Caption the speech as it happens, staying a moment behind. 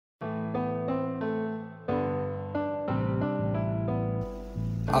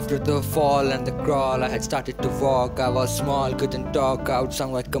After the fall and the crawl, I had started to walk. I was small, couldn't talk out,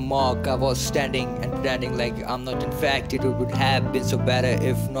 sound like a mock. I was standing and pretending like I'm not infected. It would have been so better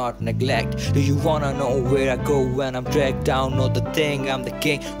if not neglect. Do you wanna know where I go when I'm dragged down? Know the thing, I'm the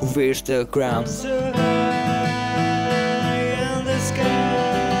king who wears the crown. So high in the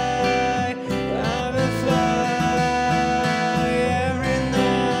sky, I will fly every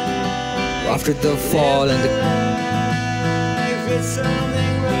night. After the fall and the life is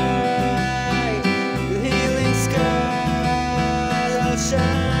something right. The healing skies will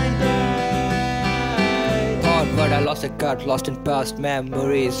shine bright. thought, but I lost, I got lost in past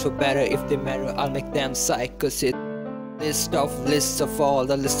memories. So better if they matter, I'll make them psychosis. List of lists of all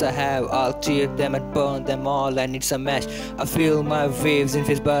the lists I have, I'll tear them and burn them all. I need some ash. I feel my waves in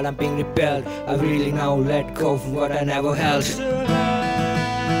face, but I'm being repelled. I really now let go of what I never held. So high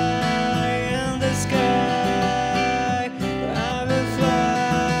in the sky, I will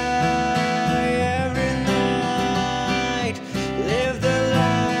fly every night. Live the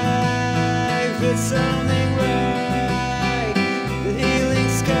life with something right. The healing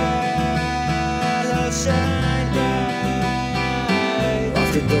skies will shine bright.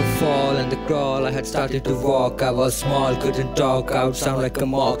 After the fall and the crawl, I had started to walk. I was small, couldn't talk out, sound like a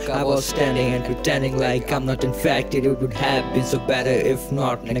mock. I was standing and pretending like I'm not infected. It would have been so better if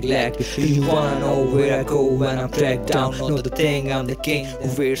not neglected. Do you wanna know where I go when I'm dragged down? Know the thing, I'm the king who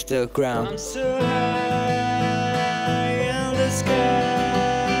wears the crown. I'm so high in the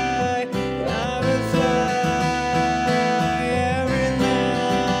sky, I will fly every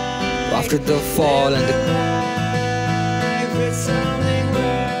night. After the fall and the life with something